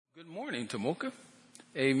Morning, Tomoka.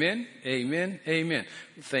 Amen, amen, amen.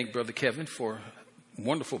 Thank Brother Kevin for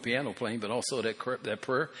wonderful piano playing, but also that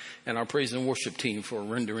prayer, and our praise and worship team for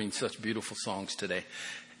rendering such beautiful songs today.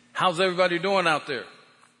 How's everybody doing out there?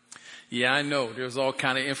 Yeah, I know there's all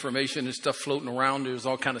kind of information and stuff floating around. There's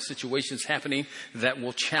all kind of situations happening that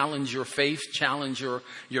will challenge your faith, challenge your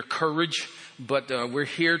courage. But we're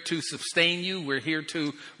here to sustain you. We're here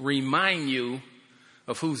to remind you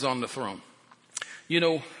of who's on the throne. You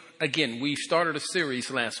know, again, we started a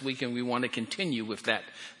series last week and we want to continue with that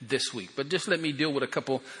this week. But just let me deal with a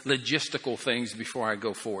couple logistical things before I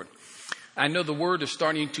go forward. I know the word is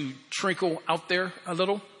starting to trickle out there a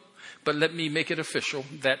little, but let me make it official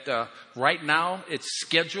that right now it's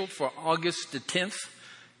scheduled for August the 10th,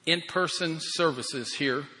 in-person services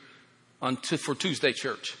here for Tuesday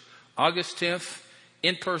Church. August 10th.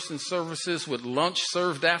 In-person services with lunch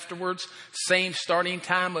served afterwards. Same starting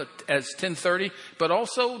time as 10:30. But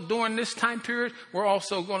also during this time period, we're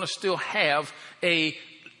also going to still have a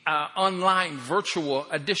online virtual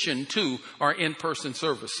addition to our in-person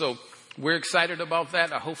service. So we're excited about that.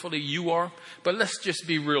 Hopefully you are. But let's just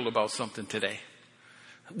be real about something today.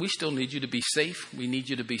 We still need you to be safe. We need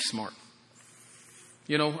you to be smart.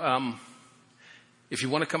 You know, if you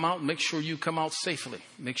want to come out, make sure you come out safely.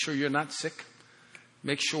 Make sure you're not sick.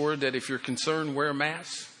 Make sure that if you're concerned, wear a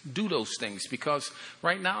mask. Do those things because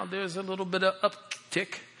right now there's a little bit of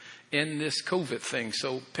uptick in this COVID thing.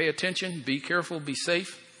 So pay attention, be careful, be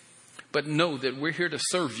safe. But know that we're here to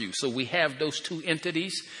serve you. So we have those two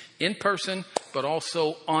entities in person, but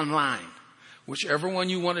also online. Whichever one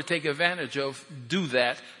you want to take advantage of, do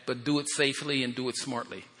that, but do it safely and do it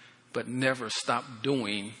smartly. But never stop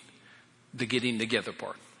doing the getting together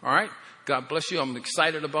part. All right? God bless you. I'm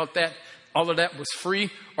excited about that. All of that was free.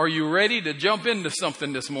 Are you ready to jump into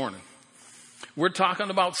something this morning? We're talking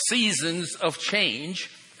about seasons of change.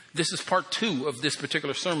 This is part 2 of this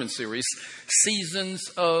particular sermon series, Seasons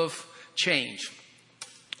of Change.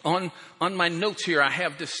 On my notes here, I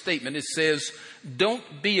have this statement. It says,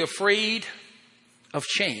 don't be afraid of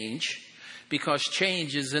change because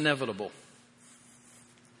change is inevitable.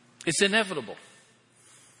 It's inevitable.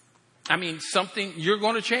 I mean, you're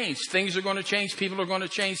going to change. Things are going to change. People are going to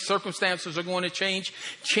change. Circumstances are going to change.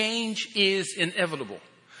 Change is inevitable.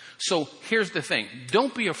 So here's the thing.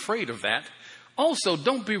 Don't be afraid of that. Also,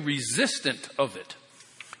 don't be resistant of it.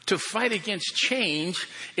 To fight against change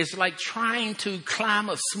is like trying to climb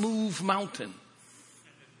a smooth mountain.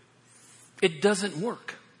 It doesn't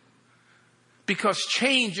work. Because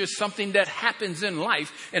change is something that happens in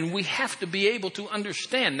life, and we have to be able to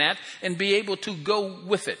understand that and be able to go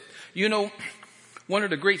with it. You know, one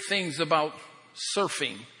of the great things about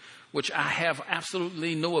surfing, which I have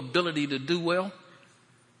absolutely no ability to do well,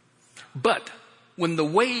 but when the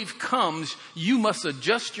wave comes, you must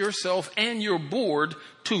adjust yourself and your board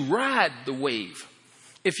to ride the wave.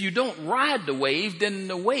 If you don't ride the wave, then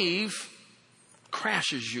the wave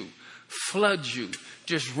crashes you, floods you,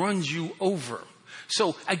 just runs you over.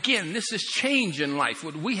 So again, this is change in life.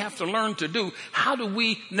 What we have to learn to do, how do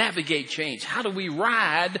we navigate change? How do we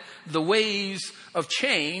ride the waves of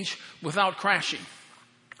change without crashing?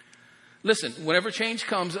 Listen, whenever change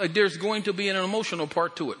comes, there's going to be an emotional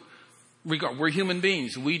part to it. We're human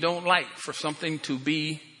beings. We don't like for something to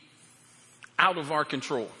be out of our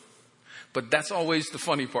control. But that's always the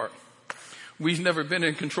funny part. We've never been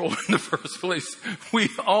in control in the first place. We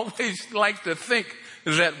always like to think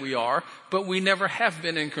that we are, but we never have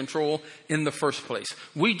been in control in the first place.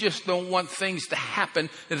 We just don't want things to happen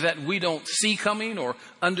that we don't see coming or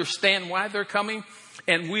understand why they're coming.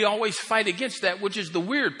 And we always fight against that, which is the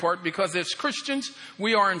weird part, because as Christians,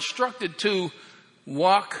 we are instructed to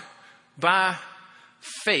walk by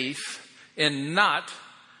faith and not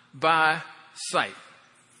by sight.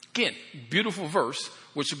 Again, beautiful verse,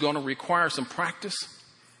 which is going to require some practice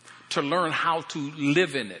to learn how to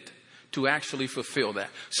live in it, to actually fulfill that.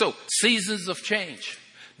 So, seasons of change.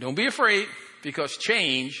 Don't be afraid because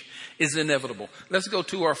change is inevitable. Let's go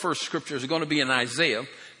to our first scripture. It's going to be in Isaiah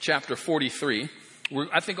chapter 43.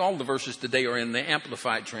 I think all the verses today are in the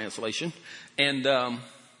Amplified translation. And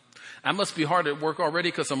I must be hard at work already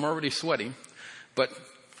because I'm already sweating. But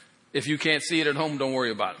if you can't see it at home, don't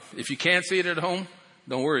worry about it. If you can't see it at home,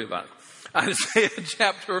 don't worry about it. Isaiah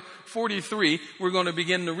chapter 43, we're going to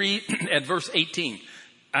begin to read at verse 18.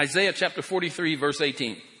 Isaiah chapter 43, verse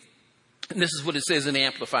 18. And this is what it says in the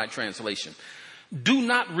Amplified translation. Do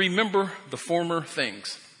not remember the former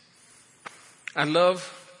things. I love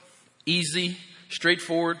easy,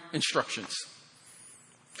 straightforward instructions.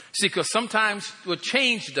 See, because sometimes what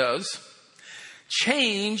change does,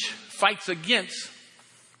 change fights against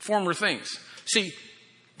former things. See,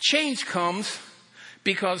 Change comes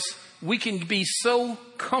because we can be so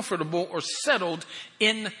comfortable or settled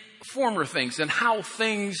in former things and how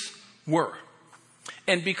things were.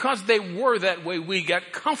 And because they were that way, we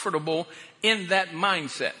got comfortable in that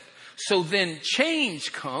mindset. So then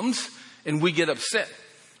change comes and we get upset.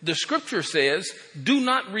 The scripture says, do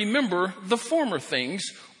not remember the former things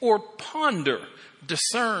or ponder,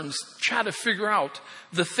 discerns, try to figure out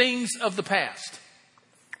the things of the past.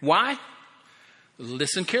 Why?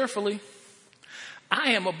 Listen carefully.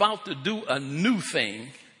 I am about to do a new thing.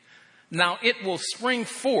 Now it will spring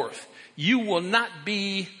forth. You will not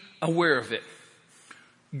be aware of it.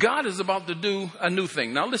 God is about to do a new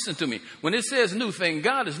thing. Now listen to me. When it says new thing,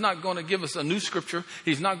 God is not going to give us a new scripture.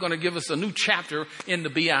 He's not going to give us a new chapter in the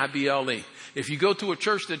Bible. If you go to a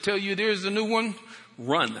church that tell you there's a new one,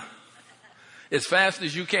 run as fast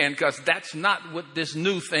as you can, because that's not what this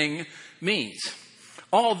new thing means.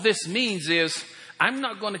 All this means is I'm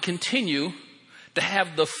not going to continue to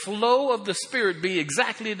have the flow of the Spirit be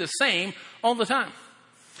exactly the same all the time.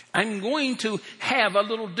 I'm going to have a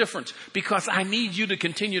little difference because I need you to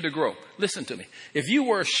continue to grow. Listen to me. If you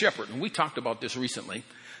were a shepherd, and we talked about this recently,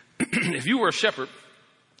 if you were a shepherd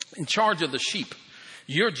in charge of the sheep,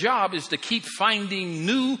 your job is to keep finding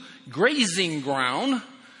new grazing ground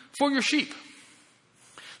for your sheep.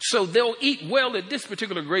 So they'll eat well at this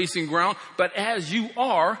particular grazing ground, but as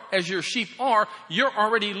your sheep are, you're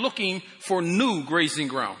already looking for new grazing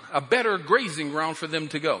ground, a better grazing ground for them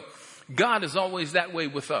to go. God is always that way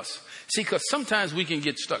with us. See, because sometimes we can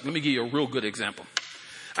get stuck. Let me give you a real good example.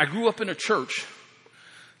 I grew up in a church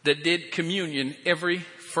that did communion every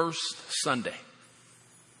first Sunday.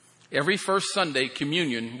 Every first Sunday,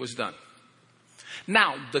 communion was done.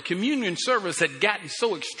 Now, the communion service had gotten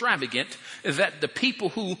so extravagant that the people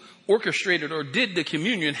who orchestrated or did the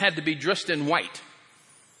communion had to be dressed in white.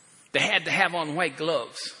 They had to have on white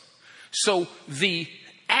gloves. So the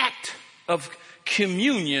act of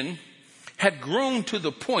communion had grown to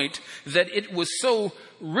the point that it was so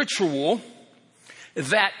ritual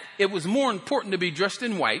that it was more important to be dressed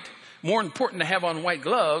in white, more important to have on white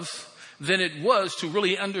gloves than it was to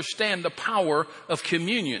really understand the power of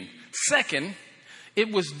communion. Second,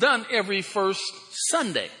 it was done every first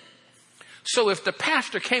Sunday. So if the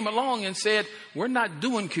pastor came along and said, we're not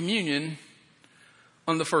doing communion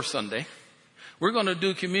on the first Sunday, we're going to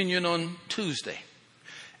do communion on Tuesday.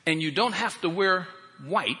 And you don't have to wear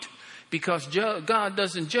white because God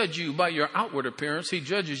doesn't judge you by your outward appearance. He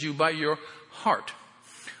judges you by your heart.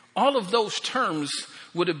 All of those terms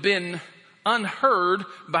would have been unheard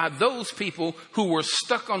by those people who were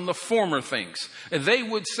stuck on the former things. They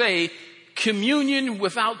would say, communion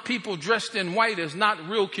without people dressed in white is not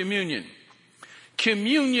real communion.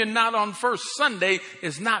 Communion not on first Sunday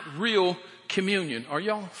is not real communion. Are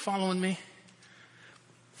y'all following me?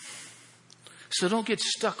 So don't get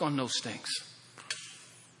stuck on those things.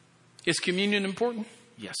 Is communion important?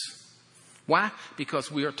 Yes. Why?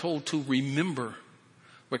 Because we are told to remember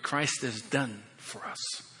what Christ has done for us.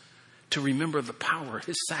 To remember the power,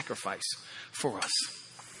 his sacrifice for us.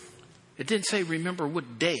 It didn't say remember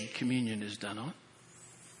what day communion is done on.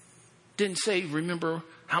 It didn't say remember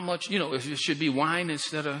how much, if it should be wine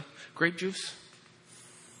instead of grape juice.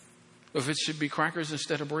 If it should be crackers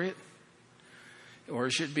instead of bread. Or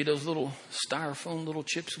it should be those little styrofoam little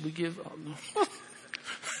chips we give.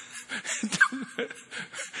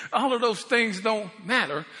 All of those things don't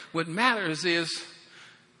matter. What matters is,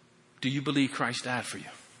 do you believe Christ died for you?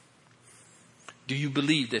 Do you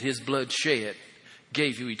believe that his blood shed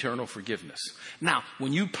gave you eternal forgiveness? Now,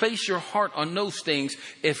 when you place your heart on those things,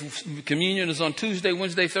 if communion is on Tuesday,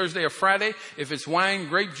 Wednesday, Thursday, or Friday, if it's wine,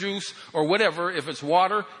 grape juice, or whatever, if it's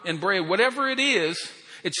water and bread, whatever it is,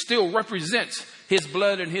 it still represents his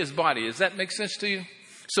blood and his body. Does that make sense to you?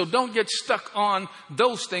 So don't get stuck on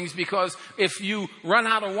those things, because if you run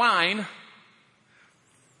out of wine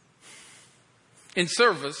in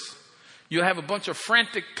service, you'll have a bunch of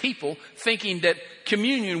frantic people thinking that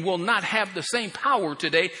communion will not have the same power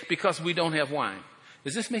today because we don't have wine.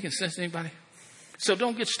 Is this making sense to anybody? So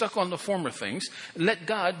don't get stuck on the former things. Let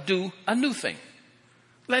God do a new thing.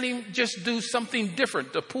 Let him just do something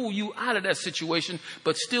different to pull you out of that situation,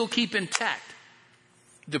 but still keep intact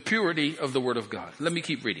the purity of the Word of God. Let me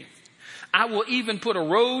keep reading. I will even put a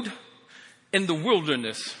road in the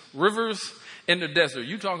wilderness, rivers in the desert.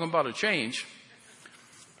 You talking about a change.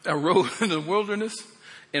 A road in the wilderness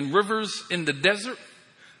and rivers in the desert.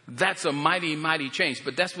 That's a mighty, mighty change.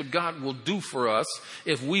 But that's what God will do for us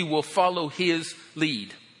if we will follow his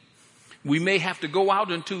lead. We may have to go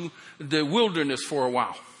out into the wilderness for a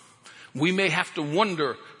while. We may have to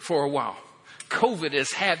wander for a while. COVID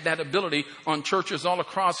has had that ability on churches all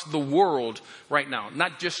across the world right now.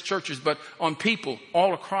 Not just churches, but on people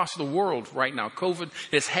all across the world right now. COVID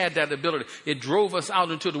has had that ability. It drove us out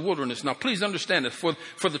into the wilderness. Now, please understand that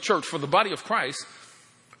for the church, for the body of Christ,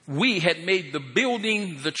 we had made the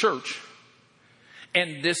building the church.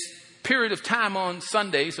 And this period of time on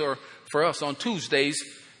Sundays, or for us on Tuesdays,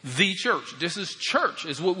 the church. This is church,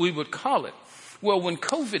 is what we would call it. Well, when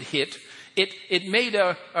COVID hit, it made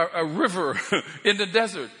a river in the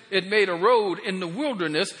desert. It made a road in the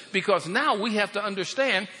wilderness, because now we have to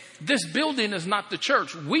understand this building is not the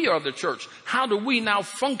church. We are the church. How do we now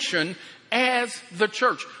function as the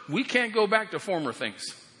church? We can't go back to former things.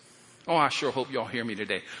 Oh, I sure hope y'all hear me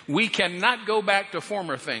today. We cannot go back to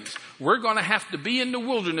former things. We're going to have to be in the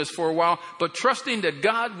wilderness for a while, but trusting that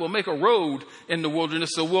God will make a road in the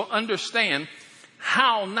wilderness, so we'll understand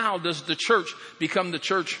how now does the church become the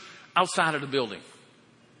church outside of the building.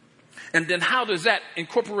 And then how does that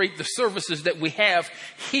incorporate the services that we have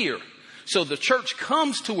here? So the church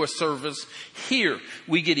comes to a service here.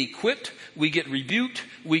 We get equipped, we get rebuked,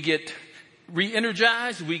 we get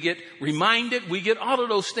re-energized, we get reminded, we get all of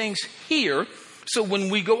those things here. So when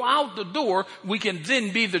we go out the door, we can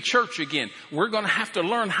then be the church again. We're going to have to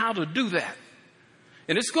learn how to do that.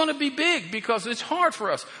 And it's going to be big, because it's hard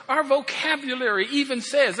for us. Our vocabulary even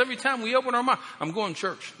says every time we open our mouth, I'm going to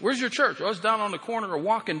church. Where's your church? Oh, it's down on the corner, or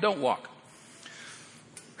walk and don't walk.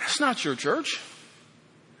 That's not your church.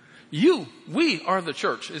 We are the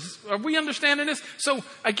church. Are we understanding this? So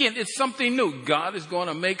again, it's something new. God is going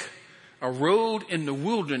to make a road in the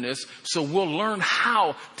wilderness, so we'll learn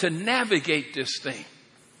how to navigate this thing.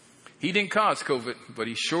 He didn't cause COVID, but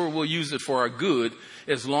he sure will use it for our good,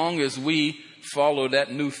 as long as we follow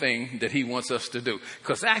that new thing that he wants us to do.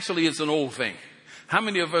 Because actually it's an old thing. How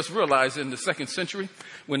many of us realize in the 2nd century,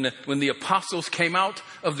 when the apostles came out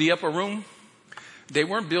of the upper room, they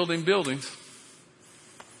weren't building buildings.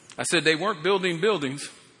 I said they weren't building buildings.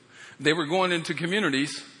 They were going into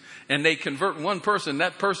communities, and they convert one person.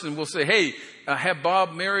 That person will say, hey, have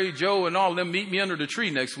Bob, Mary, Joe, and all of them meet me under the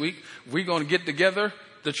tree next week. We're going to get together,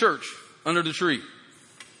 the church, under the tree.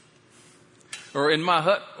 Or in my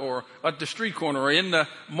hut, or at the street corner, or in the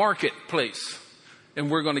marketplace. And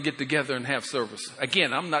we're going to get together and have service.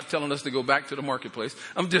 Again, I'm not telling us to go back to the marketplace.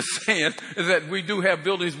 I'm just saying that we do have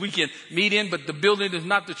buildings we can meet in, but the building is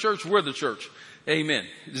not the church. We're the church. Amen.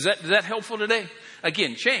 Is that helpful today?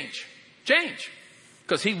 Again, change.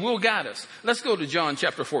 Because he will guide us. Let's go to John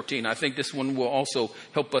chapter 14. I think this one will also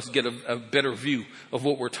help us get a better view of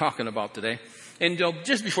what we're talking about today. And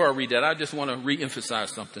just before I read that, I just want to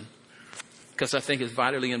re-emphasize something, because I think it's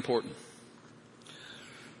vitally important.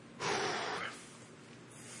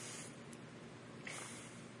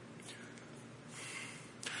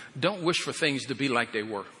 Don't wish for things to be like they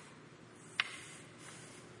were,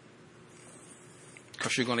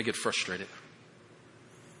 because you're going to get frustrated.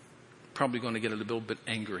 Probably going to get a little bit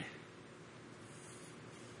angry.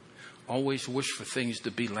 Always wish for things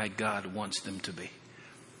to be like God wants them to be.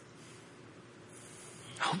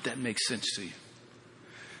 I hope that makes sense to you.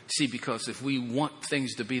 See, because if we want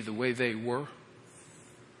things to be the way they were,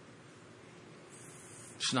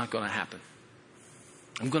 it's not going to happen.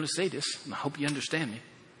 I'm going to say this, and I hope you understand me.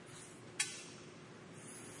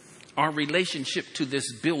 Our relationship to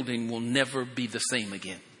this building will never be the same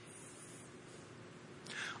again.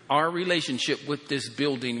 Our relationship with this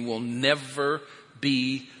building will never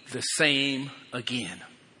be the same again.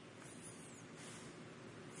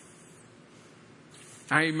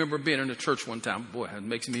 I remember being in a church one time. Boy, it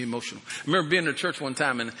makes me emotional. I remember being in a church one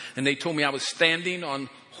time, and they told me I was standing on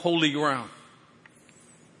holy ground.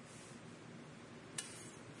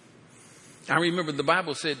 I remember the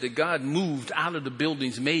Bible said that God moved out of the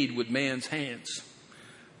buildings made with man's hands.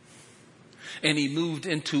 And he moved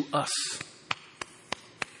into us.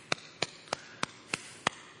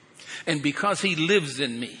 And because he lives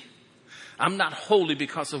in me, I'm not holy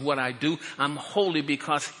because of what I do. I'm holy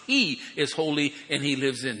because he is holy and he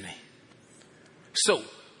lives in me. So,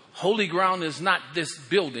 holy ground is not this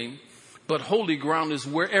building, but holy ground is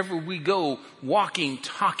wherever we go, walking,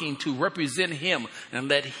 talking to represent him and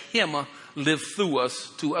let him live through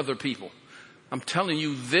us to other people. I'm telling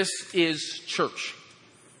you, this is church.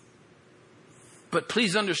 But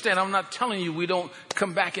please understand, I'm not telling you we don't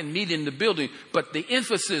come back and meet in the building, but the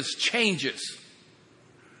emphasis changes.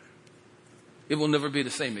 It will never be the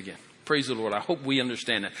same again. Praise the Lord. I hope we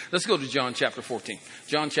understand that. Let's go to John chapter 14.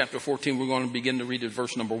 John chapter 14, we're going to begin to read at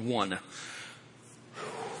verse number 1.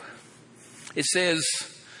 It says,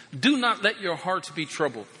 "Do not let your hearts be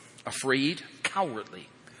troubled, afraid, cowardly.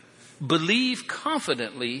 Believe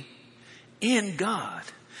confidently in God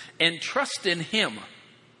and trust in him.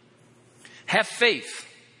 Have faith.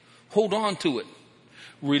 Hold on to it.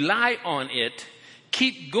 Rely on it.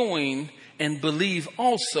 Keep going and believe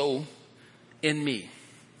also in me.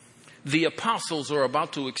 The apostles are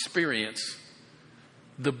about to experience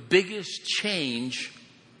the biggest change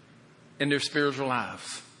in their spiritual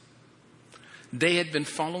lives. They had been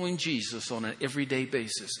following Jesus on an everyday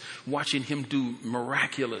basis, watching him do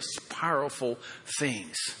miraculous, powerful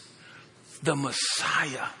things. The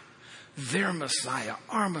Messiah, their Messiah,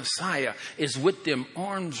 our Messiah, is with them,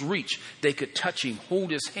 arm's reach. They could touch him,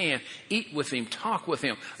 hold his hand, eat with him, talk with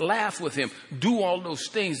him, laugh with him, do all those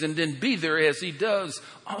things, and then be there as he does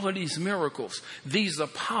all of these miracles. These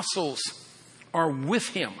apostles are with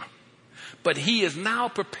him, but he is now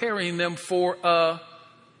preparing them for a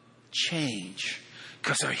change,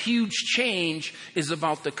 because a huge change is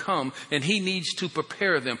about to come, and he needs to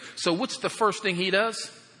prepare them. So what's the first thing he does?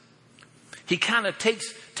 He kind of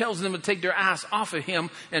tells them to take their eyes off of him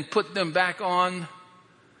and put them back on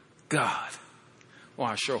God. Well,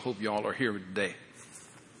 I sure hope y'all are here today.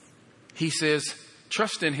 He says,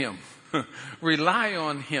 trust in him. Rely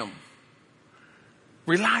on him.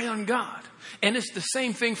 Rely on God. And it's the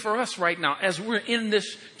same thing for us right now. As we're in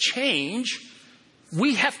this change,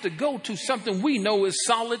 we have to go to something we know is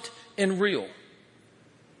solid and real.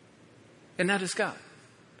 And that is God.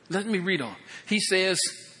 Let me read on. He says,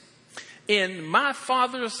 in my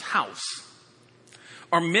Father's house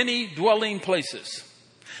are many dwelling places.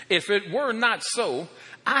 If it were not so,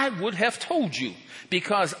 I would have told you,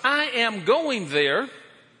 because I am going there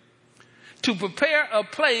to prepare a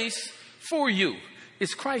place for you.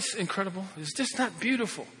 Is Christ incredible? Is this not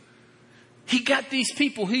beautiful? He got these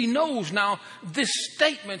people. He knows now these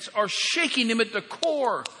statements are shaking him at the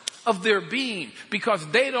core of their being, because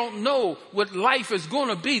they don't know what life is going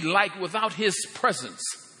to be like without his presence.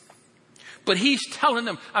 But he's telling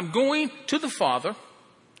them, I'm going to the Father,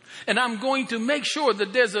 and I'm going to make sure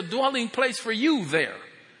that there's a dwelling place for you there.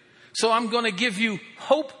 So I'm going to give you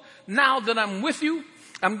hope now that I'm with you.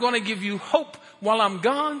 I'm going to give you hope while I'm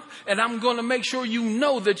gone, and I'm going to make sure you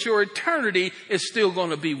know that your eternity is still going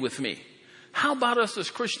to be with me. How about us as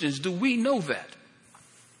Christians? Do we know that?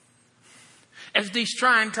 As these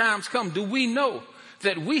trying times come, do we know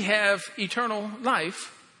that we have eternal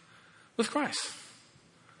life with Christ?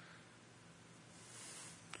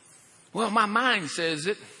 Well, my mind says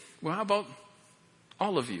it. Well, how about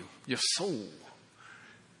all of you, your soul?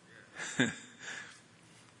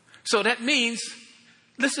 So that means,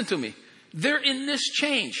 listen to me, they're in this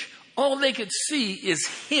change. All they could see is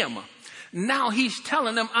him. Now he's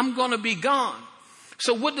telling them, I'm going to be gone.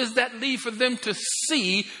 So what does that leave for them to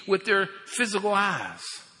see with their physical eyes?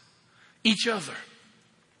 Each other.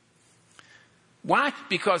 Why?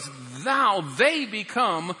 Because now they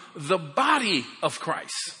become the body of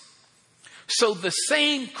Christ. So the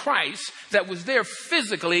same Christ that was there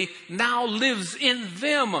physically now lives in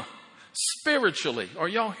them spiritually. Are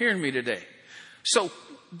y'all hearing me today? So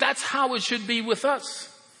that's how it should be with us.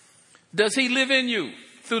 Does he live in you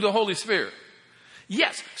through the Holy Spirit?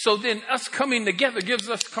 Yes. So then us coming together gives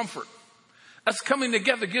us comfort. Us coming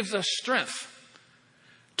together gives us strength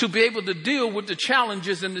to be able to deal with the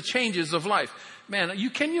challenges and the changes of life. Man,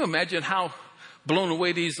 can you imagine how blown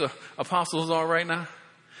away these apostles are right now?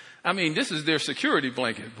 I mean, this is their security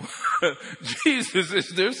blanket. Jesus is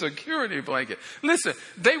their security blanket. Listen,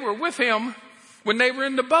 they were with him when they were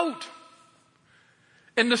in the boat.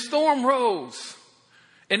 And the storm rose.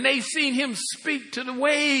 And they seen him speak to the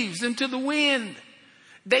waves and to the wind.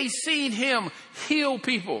 They seen him heal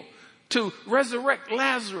people, to resurrect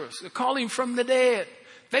Lazarus, to call him from the dead.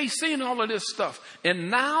 They seen all of this stuff.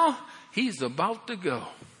 And now he's about to go.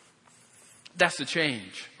 That's a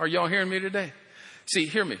change. Are y'all hearing me today? See,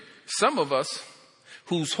 hear me. Some of us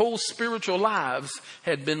whose whole spiritual lives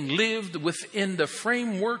had been lived within the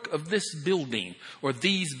framework of this building, or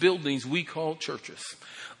these buildings we call churches.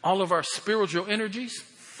 All of our spiritual energies,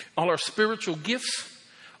 all our spiritual gifts,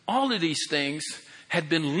 all of these things had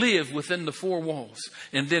been lived within the four walls.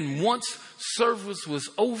 And then once service was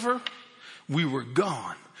over, we were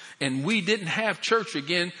gone. And we didn't have church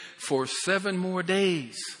again for 7 more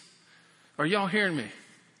days. Are y'all hearing me?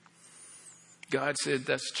 God said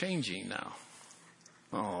that's changing now.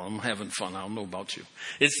 Oh, I'm having fun. I don't know about you.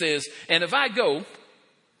 It says, and if I go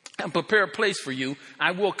and prepare a place for you,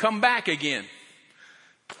 I will come back again.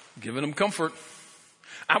 Giving them comfort.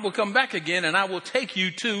 I will come back again, and I will take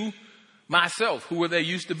you to myself, who were they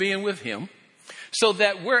used to being with him, so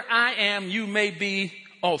that where I am, you may be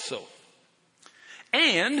also.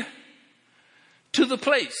 And to the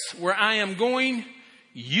place where I am going,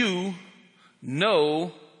 you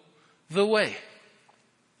know the way.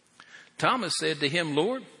 Thomas said to him,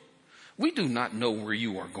 Lord, we do not know where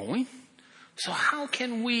you are going. So how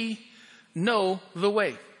can we know the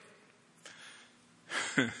way?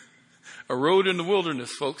 A road in the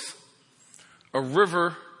wilderness, folks. A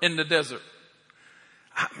river in the desert.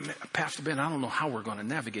 Pastor Ben, I don't know how we're going to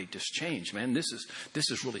navigate this change, man. This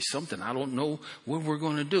is really something. I don't know what we're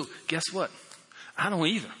going to do. Guess what? I don't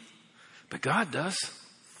either. But God does.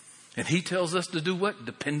 And he tells us to do what?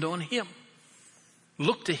 Depend on him.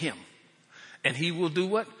 Look to him. And he will do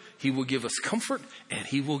what? He will give us comfort and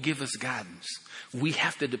he will give us guidance. We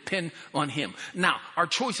have to depend on him. Now, our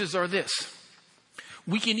choices are this.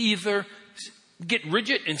 We can either get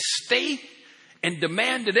rigid and stay and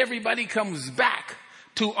demand that everybody comes back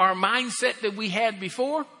to our mindset that we had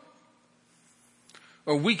before.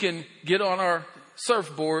 Or we can get on our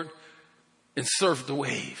surfboard and surf the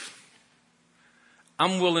wave.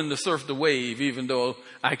 I'm willing to surf the wave even though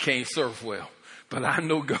I can't surf well. But I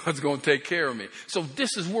know God's going to take care of me. So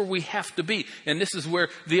this is where we have to be. And this is where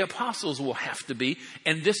the apostles will have to be.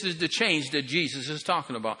 And this is the change that Jesus is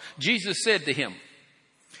talking about. Jesus said to him,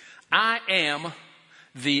 I am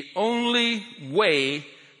the only way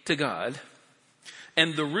to God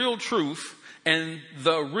and the real truth and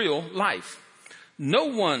the real life. No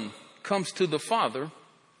one comes to the Father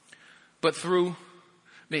but through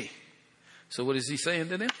me. So what is he saying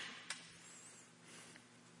to them?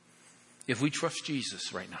 If we trust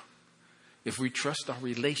Jesus right now, if we trust our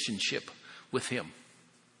relationship with him,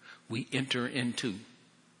 we enter into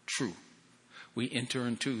true. We enter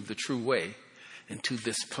into the true way, into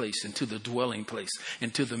this place, into the dwelling place,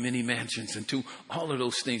 into the many mansions, into all of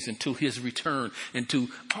those things, into his return, into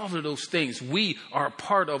all of those things. We are a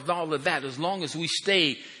part of all of that as long as we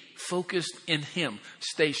stay focused in him,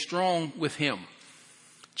 stay strong with him.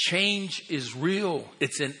 Change is real.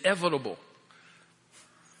 It's inevitable.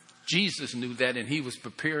 Jesus knew that, and he was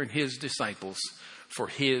preparing his disciples for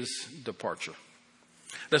his departure.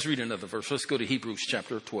 Let's read another verse. Let's go to Hebrews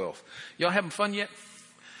chapter 12. Y'all having fun yet?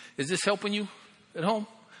 Is this helping you at home?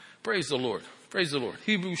 Praise the Lord. Praise the Lord.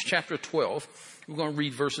 Hebrews chapter 12. We're going to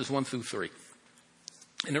read verses 1 through 3.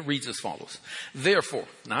 And it reads as follows. Therefore,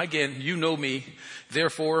 now again, you know me.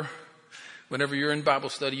 Therefore, whenever you're in Bible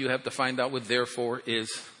study, you have to find out what therefore is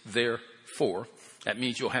therefore. That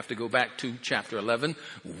means you'll have to go back to chapter 11.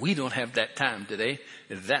 We don't have that time today.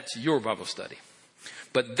 That's your Bible study.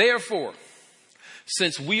 But therefore,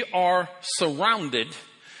 since we are surrounded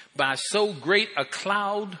by so great a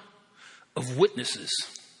cloud of witnesses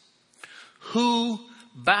who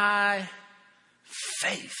by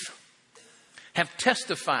faith have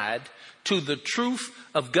testified to the truth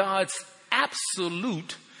of God's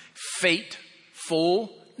absolute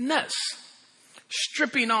faithfulness,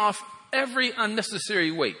 stripping off every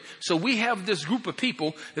unnecessary weight. So we have this group of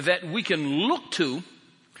people that we can look to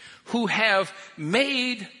who have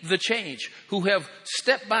made the change, who have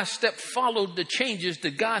step by step followed the changes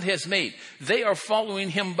that God has made. They are following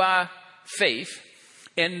him by faith,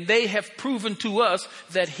 and they have proven to us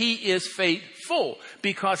that he is faithful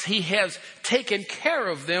because he has taken care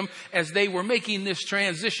of them as they were making this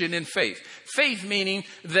transition in faith. Faith meaning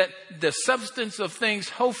that the substance of things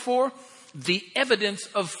hoped for, the evidence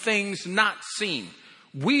of things not seen.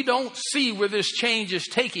 We don't see where this change is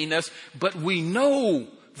taking us, but we know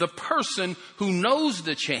the person who knows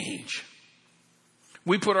the change.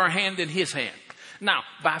 We put our hand in his hand. Now,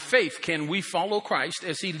 by faith, can we follow Christ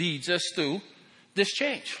as he leads us through this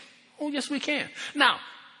change? Oh, yes, we can. Now,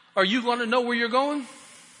 are you going to know where you're going?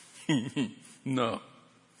 No.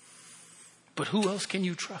 But who else can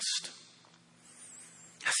you trust?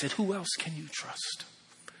 I said, who else can you trust?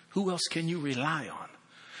 Who else can you rely on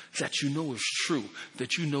that you know is true,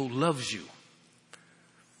 that you know loves you?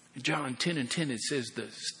 In John 10:10, it says the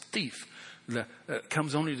thief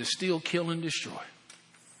comes only to steal, kill, and destroy.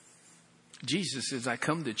 Jesus says, I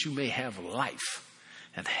come that you may have life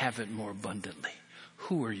and have it more abundantly.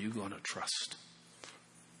 Who are you going to trust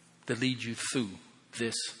to lead you through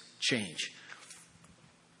this change?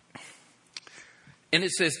 And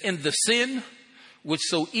it says, in the sin which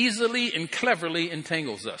so easily and cleverly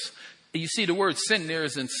entangles us. You see the word sin there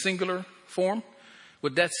is in singular form.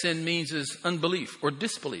 What that sin means is unbelief or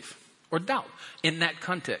disbelief or doubt in that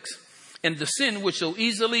context. And the sin which so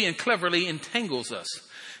easily and cleverly entangles us.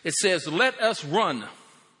 It says, let us run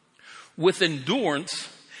with endurance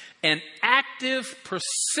and active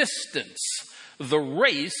persistence the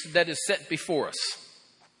race that is set before us.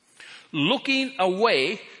 Looking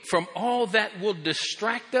away from all that will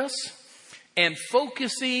distract us and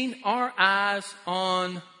focusing our eyes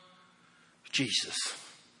on Jesus.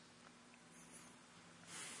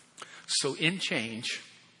 So in change,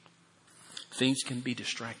 things can be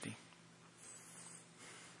distracting.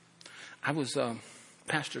 I was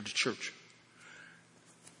pastor of the church.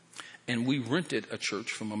 And we rented a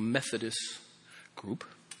church from a Methodist group.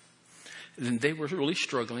 And they were really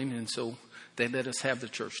struggling, and so they let us have the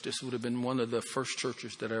church. This would have been one of the first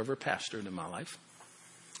churches that I ever pastored in my life.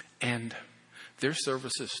 And their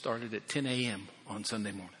services started at 10 a.m. on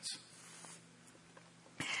Sunday mornings.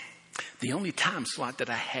 The only time slot that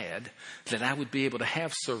I had that I would be able to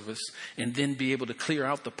have service and then be able to clear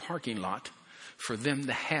out the parking lot for them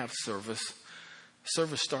to have service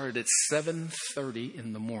started at 7:30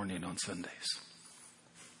 in the morning on Sundays.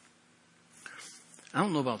 I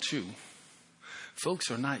don't know about you.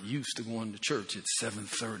 Folks are not used to going to church at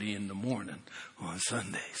 7:30 in the morning on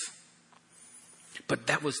Sundays. But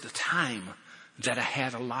that was the time that I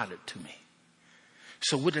had allotted to me.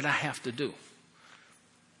 So what did I have to do?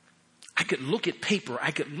 I could look at paper.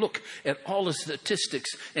 I could look at all the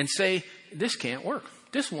statistics and say, this can't work.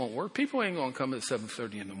 This won't work. People ain't going to come at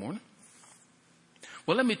 7:30 in the morning.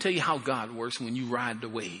 Well, let me tell you how God works when you ride the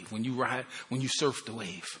wave, when you surf the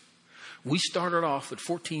wave. We started off with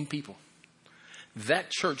 14 people.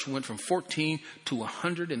 That church went from 14 to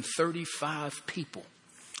 135 people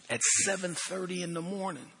at 7:30 in the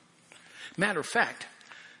morning. Matter of fact,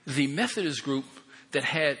 the Methodist group that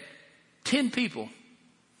had 10 people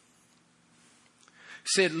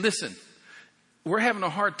said, listen, we're having a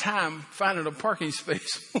hard time finding a parking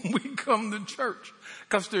space when we come to church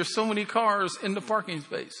because there's so many cars in the parking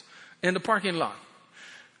space, in the parking lot.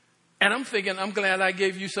 And I'm thinking, I'm glad I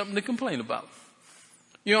gave you something to complain about.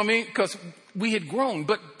 You know what I mean? Because we had grown,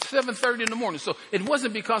 but 7:30 in the morning. So it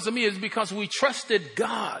wasn't because of me. It's because we trusted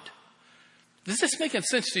God. Is this making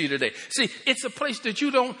sense to you today? See, it's a place that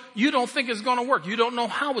you don't think is going to work. You don't know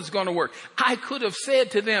how it's going to work. I could have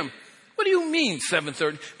said to them, what do you mean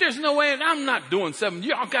 7:30? There's no way. I'm not doing 7.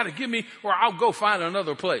 Y'all got to give me, or I'll go find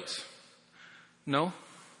another place. No.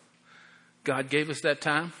 God gave us that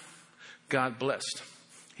time. God blessed.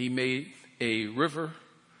 He made a river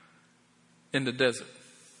in the desert.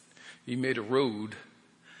 He made a road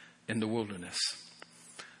in the wilderness.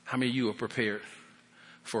 How many of you are prepared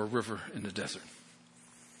for a river in the desert?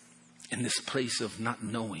 In this place of not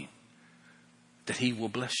knowing that he will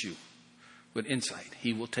bless you with insight.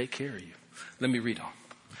 He will take care of you. Let me read on.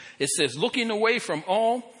 It says, looking away from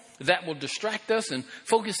all that will distract us and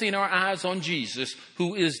focusing our eyes on Jesus,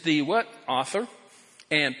 who is the what? Author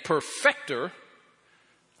and perfecter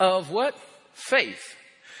of what? Faith.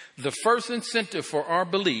 The first incentive for our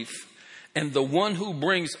belief and the one who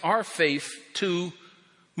brings our faith to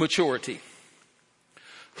maturity.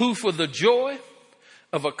 Who for the joy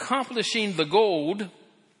of accomplishing the goal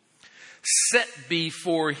set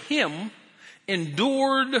before him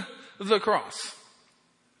endured the cross.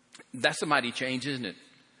 That's a mighty change, isn't it?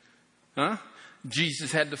 Huh?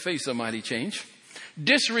 Jesus had to face a mighty change.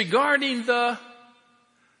 Disregarding the,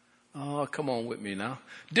 oh, come on with me now.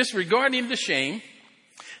 Disregarding the shame,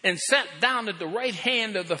 and sat down at the right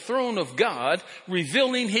hand of the throne of God,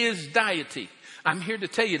 revealing his deity. I'm here to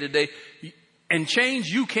tell you today, and change,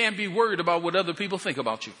 you can't be worried about what other people think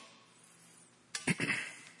about you.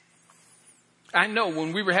 I know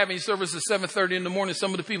when we were having service at 7:30 in the morning,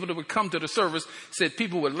 some of the people that would come to the service said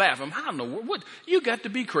people would laugh. I don't know what you got to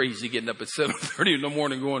be crazy getting up at 7:30 in the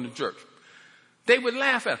morning going to church. They would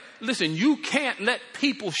laugh at. Listen, you can't let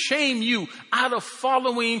people shame you out of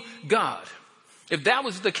following God. If that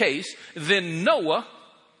was the case, then Noah,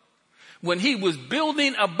 when he was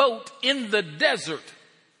building a boat in the desert,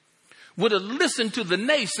 would have listened to the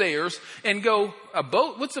naysayers and go, a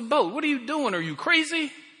boat? What's a boat? What are you doing? Are you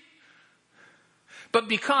crazy? But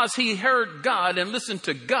because he heard God and listened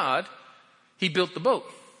to God, he built the boat.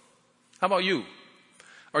 How about you?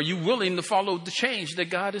 Are you willing to follow the change that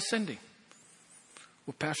God is sending?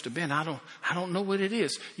 Well, Pastor Ben, I don't know what it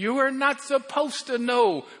is. You are not supposed to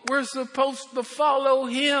know. We're supposed to follow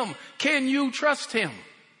him. Can you trust him?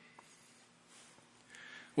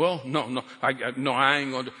 Well, no, I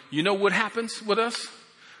ain't going to. You know what happens with us?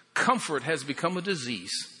 Comfort has become a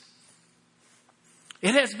disease.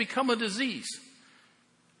 It has become a disease.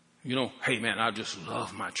 You know, hey man, I just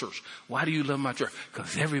love my church. Why do you love my church?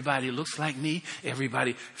 Because everybody looks like me.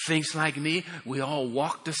 Everybody thinks like me. We all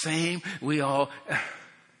walk the same. We all...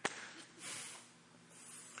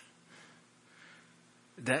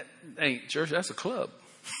 That ain't church. That's a club.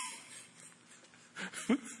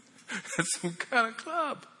 That's some kind of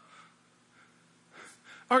club.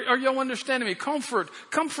 Are y'all understanding me? Comfort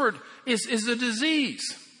is a disease.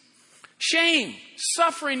 Shame,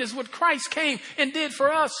 suffering is what Christ came and did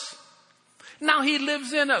for us. Now he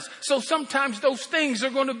lives in us. So sometimes those things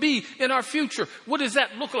are going to be in our future. What does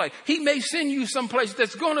that look like? He may send you someplace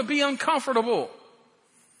that's going to be uncomfortable.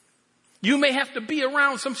 You may have to be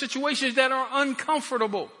around some situations that are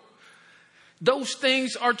uncomfortable. Those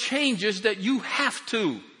things are changes that you have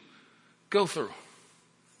to go through.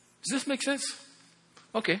 Does this make sense?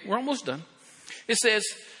 Okay, we're almost done. It says,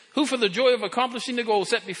 who for the joy of accomplishing the goal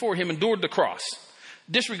set before him endured the cross,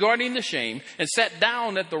 disregarding the shame, and sat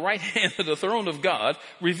down at the right hand of the throne of God,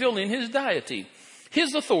 revealing his deity,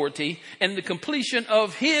 his authority, and the completion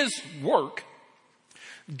of his work.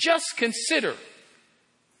 Just consider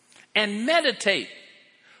and meditate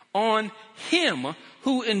on him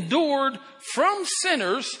who endured from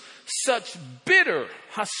sinners such bitter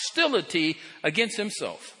hostility against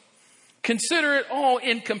himself. Consider it all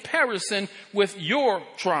in comparison with your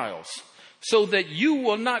trials, so that you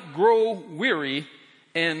will not grow weary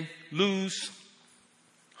and lose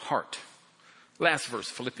heart. Last verse,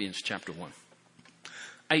 Philippians chapter 1.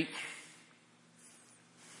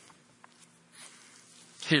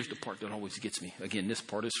 Here's the part that always gets me. Again, this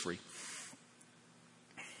part is free.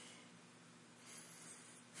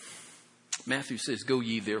 Matthew says, go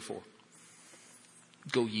ye therefore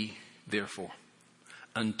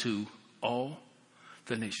unto all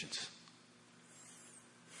the nations.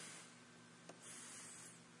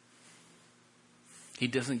 He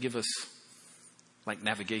doesn't give us like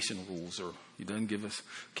navigation rules, or he doesn't give us,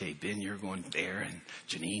 okay, Ben, you're going there, and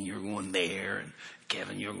Janine, you're going there, and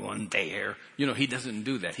Kevin, you're going there. You know, he doesn't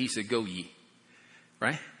do that. He said, go ye.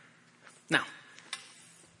 Right? Now,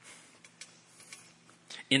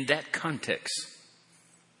 in that context,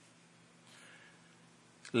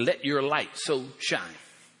 let your light so shine.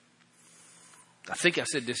 I think I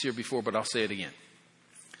said this here before, but I'll say it again.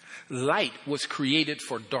 Light was created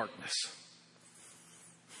for darkness.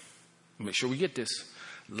 Make sure we get this.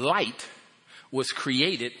 Light was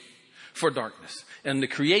created for darkness. And the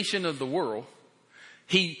creation of the world,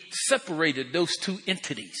 he separated those two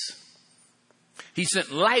entities. He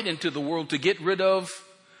sent light into the world to get rid of,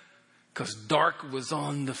 because dark was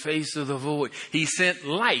on the face of the void. He sent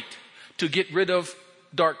light to get rid of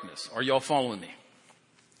darkness. Are y'all following me?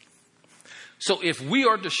 So if we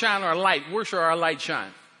are to shine our light, where should our light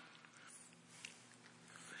shine?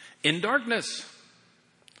 In darkness.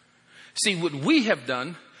 See, what we have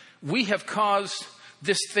done, we have caused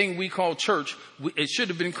this thing we call church. It should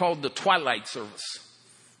have been called the twilight service.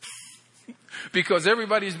 Because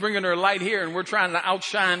everybody's bringing their light here, and we're trying to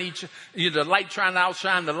outshine the light trying to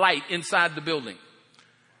outshine the light inside the building.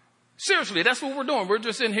 Seriously, that's what we're doing. We're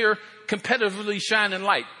just in here competitively shining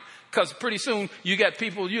light. Because pretty soon you got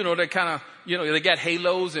people, that kind of, they got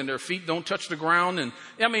halos and their feet don't touch the ground. And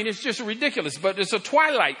I mean, it's just ridiculous. But it's a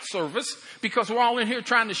twilight service because we're all in here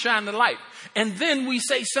trying to shine the light. And then we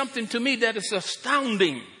say something to me that is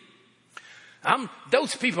astounding.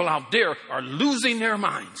 Those people out there are losing their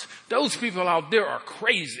minds. Those people out there are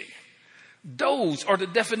crazy. Those are the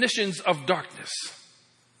definitions of darkness.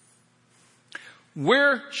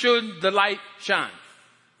 Where should the light shine?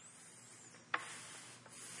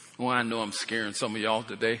 Well, I know I'm scaring some of y'all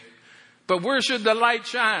today. But where should the light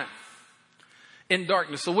shine? In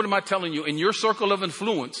darkness. So what am I telling you? In your circle of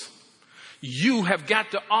influence, you have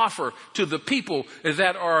got to offer to the people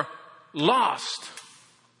that are lost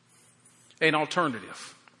an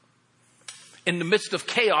alternative. In the midst of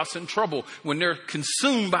chaos and trouble, when they're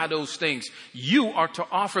consumed by those things, you are to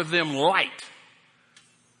offer them light.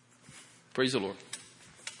 Praise the Lord.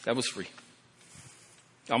 That was free.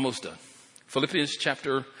 Almost done. Philippians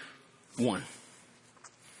chapter 1.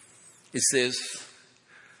 It says,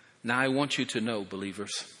 now I want you to know,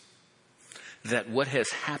 believers, that what has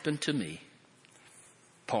happened to me,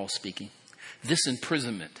 Paul speaking, this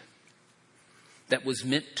imprisonment that was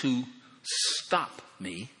meant to stop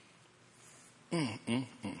me,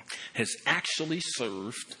 has actually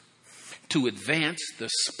served to advance the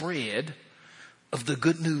spread of the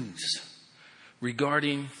good news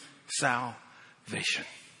regarding salvation.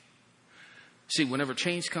 See, whenever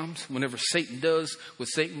change comes, whenever Satan does what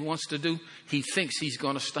Satan wants to do, he thinks he's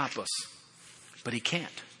going to stop us. But he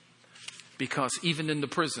can't. Because even in the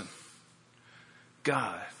prison,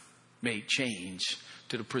 God made change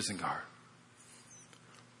to the prison guard.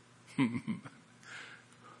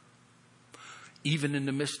 Even in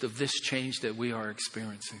the midst of this change that we are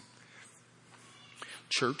experiencing,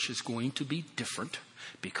 church is going to be different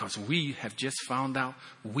because we have just found out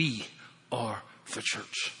we are the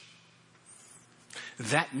church.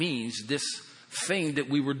 That means this thing that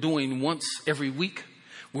we were doing once every week,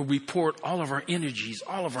 where we poured all of our energies,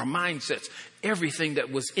 all of our mindsets, everything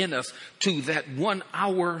that was in us to that 1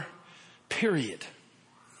 hour period,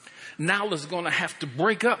 now is going to have to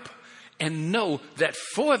break up and know that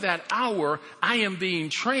for that hour, I am being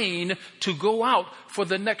trained to go out for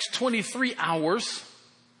the next 23 hours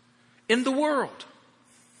in the world.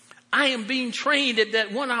 I am being trained at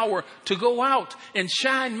that 1 hour to go out and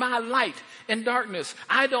shine my light in darkness.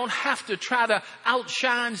 I don't have to try to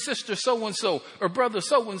outshine sister so-and-so or brother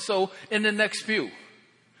so-and-so in the next pew.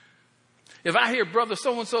 If I hear brother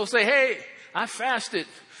so-and-so say, hey, I fasted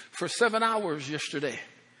for 7 hours yesterday,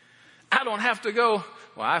 I don't have to go,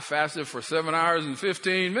 well, I fasted for 7 hours and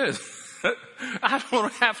 15 minutes. I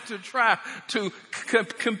don't have to try to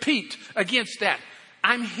compete against that.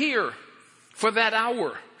 I'm here for that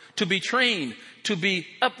hour to be trained, to be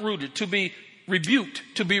uprooted, to be rebuked,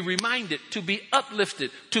 to be reminded, to be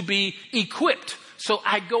uplifted, to be equipped. So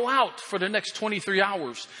I go out for the next 23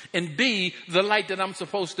 hours and be the light that I'm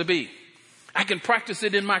supposed to be. I can practice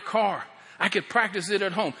it in my car. I could practice it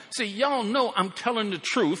at home. See, y'all know I'm telling the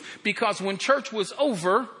truth, because when church was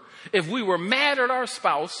over, if we were mad at our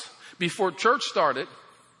spouse before church started,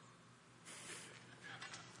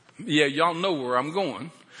 yeah, y'all know where I'm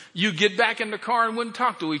going. You get back in the car and wouldn't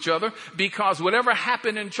talk to each other, because whatever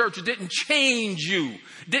happened in church didn't change you.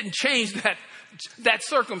 Didn't change that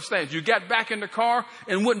circumstance. You got back in the car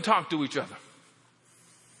and wouldn't talk to each other.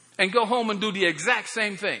 And go home and do the exact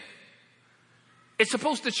same thing. It's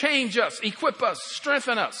supposed to change us, equip us,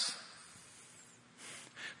 strengthen us.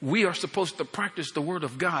 We are supposed to practice the Word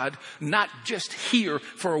of God, not just here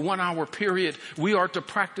for a 1 hour period. We are to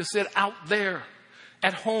practice it out there,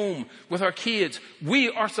 at home, with our kids. We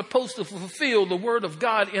are supposed to fulfill the Word of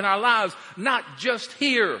God in our lives, not just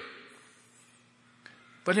here,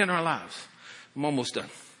 but in our lives. I'm almost done.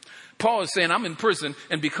 Paul is saying, I'm in prison,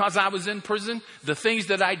 and because I was in prison, the things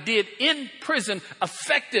that I did in prison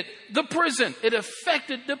affected the prison. It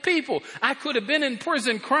affected the people. I could have been in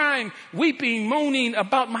prison crying, weeping, moaning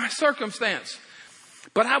about my circumstance.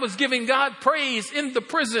 But I was giving God praise in the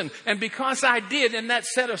prison. And because I did in that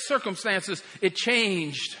set of circumstances, it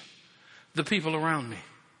changed the people around me.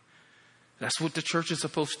 That's what the church is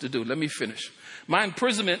supposed to do. Let me finish. My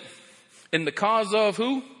imprisonment in the cause of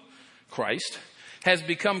who? Christ. Has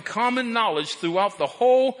become common knowledge throughout the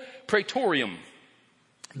whole praetorium,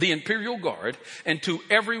 the imperial guard, and to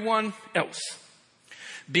everyone else.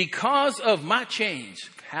 Because of my change,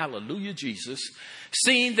 hallelujah, Jesus,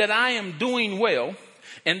 seeing that I am doing well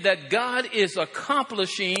and that God is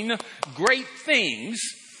accomplishing great things,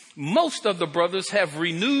 most of the brothers have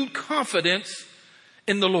renewed confidence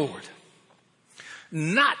in the Lord.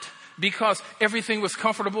 Not because everything was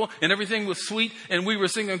comfortable and everything was sweet and we were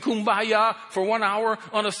singing Kumbaya for 1 hour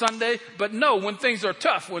on a Sunday. But no, when things are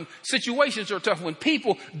tough, when situations are tough, when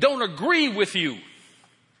people don't agree with you,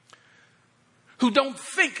 who don't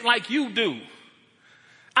think like you do,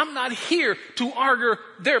 I'm not here to argue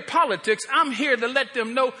their politics. I'm here to let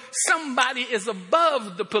them know somebody is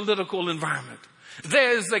above the political environment.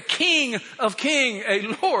 There's a King of Kings,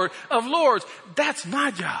 a Lord of Lords. That's my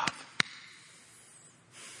job.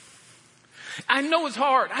 I know it's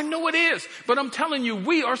hard. I know it is. But I'm telling you,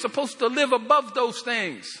 we are supposed to live above those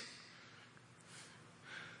things.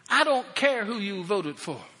 I don't care who you voted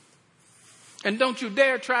for. And don't you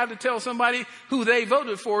dare try to tell somebody who they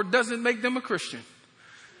voted for doesn't make them a Christian.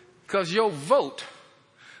 Because your vote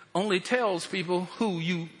only tells people who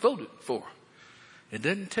you voted for. It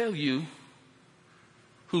doesn't tell you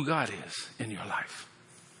who God is in your life.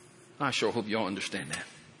 I sure hope y'all understand that.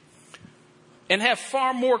 And have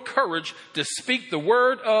far more courage to speak the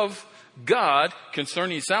word of God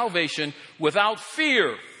concerning salvation without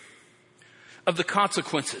fear of the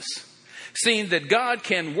consequences, seeing that God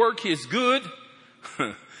can work his good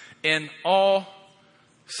in all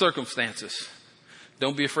circumstances.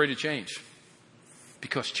 Don't be afraid of change,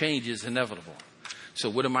 because change is inevitable. So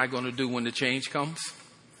what am I going to do when the change comes?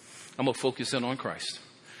 I'm going to focus in on Christ,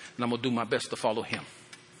 and I'm going to do my best to follow him.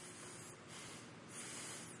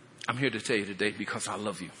 I'm here to tell you today because I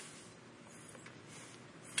love you.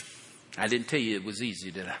 I didn't tell you it was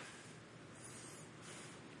easy, did I?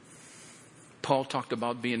 Paul talked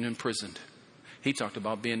about being imprisoned. He talked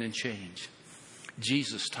about being in chains.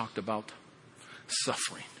 Jesus talked about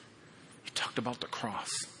suffering. He talked about the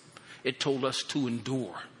cross. It told us to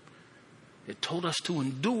endure. It told us to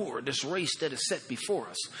endure this race that is set before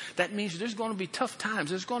us. That means there's going to be tough times.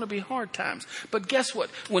 There's going to be hard times. But guess what?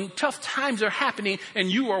 When tough times are happening and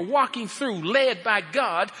you are walking through led by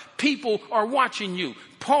God, people are watching you.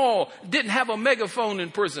 Paul didn't have a megaphone in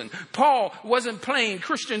prison. Paul wasn't playing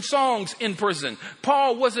Christian songs in prison.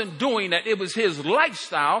 Paul wasn't doing that. It was his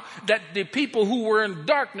lifestyle that the people who were in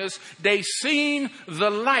darkness, they seen the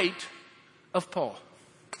light of Paul.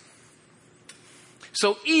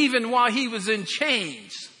 So even while he was in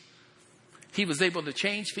chains, he was able to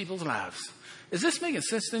change people's lives. Is this making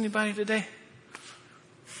sense to anybody today?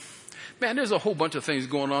 Man, there's a whole bunch of things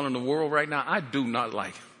going on in the world right now I do not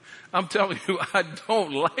like. I'm telling you, I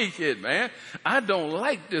don't like it, man. I don't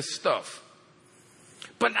like this stuff.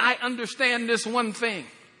 But I understand this one thing.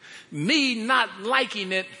 Me not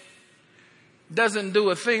liking it doesn't do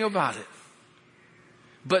a thing about it.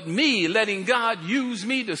 But me letting God use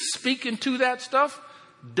me to speak into that stuff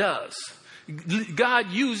does.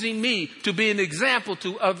 God using me to be an example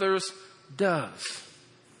to others does.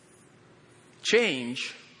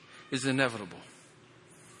 Change is inevitable.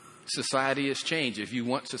 Society has changed. If you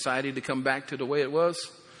want society to come back to the way it was,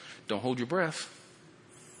 don't hold your breath.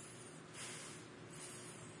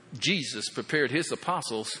 Jesus prepared his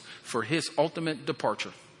apostles for his ultimate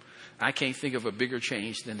departure. I can't think of a bigger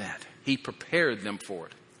change than that. He prepared them for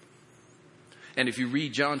it. And if you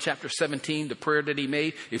read John chapter 17, the prayer that he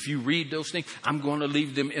made, if you read those things, I'm going to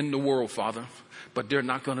leave them in the world, Father, but they're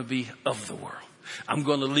not going to be of the world. I'm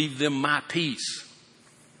going to leave them my peace.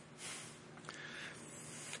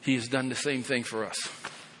 He has done the same thing for us.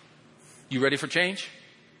 You ready for change?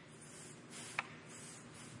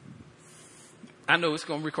 I know it's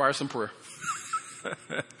going to require some prayer,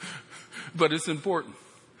 but it's important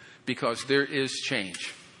because there is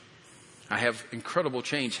change. I have incredible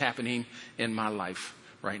change happening in my life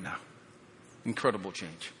right now. Incredible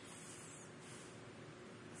change.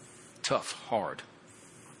 Tough, hard,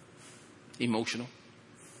 emotional.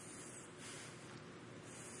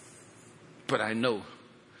 But I know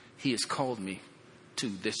he has called me to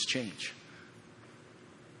this change.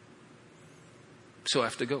 So I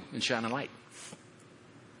have to go and shine a light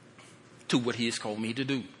to what he has called me to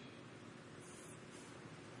do.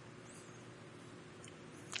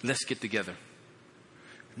 Let's get together.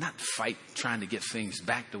 Not fight trying to get things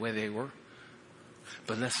back the way they were,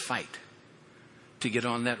 but let's fight to get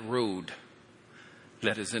on that road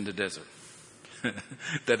that is in the desert,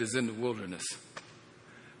 that is in the wilderness.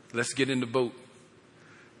 Let's get in the boat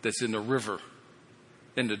that's in the river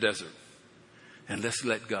in the desert. And let's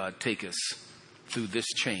let God take us through this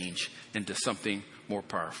change into something more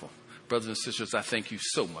powerful. Brothers and sisters, I thank you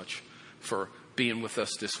so much for being with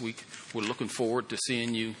us this week. We're looking forward to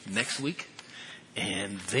seeing you next week.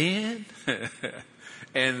 And then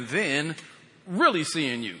really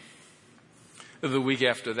seeing you the week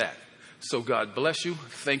after that. So God bless you.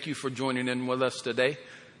 Thank you for joining in with us today.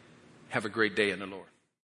 Have a great day in the Lord.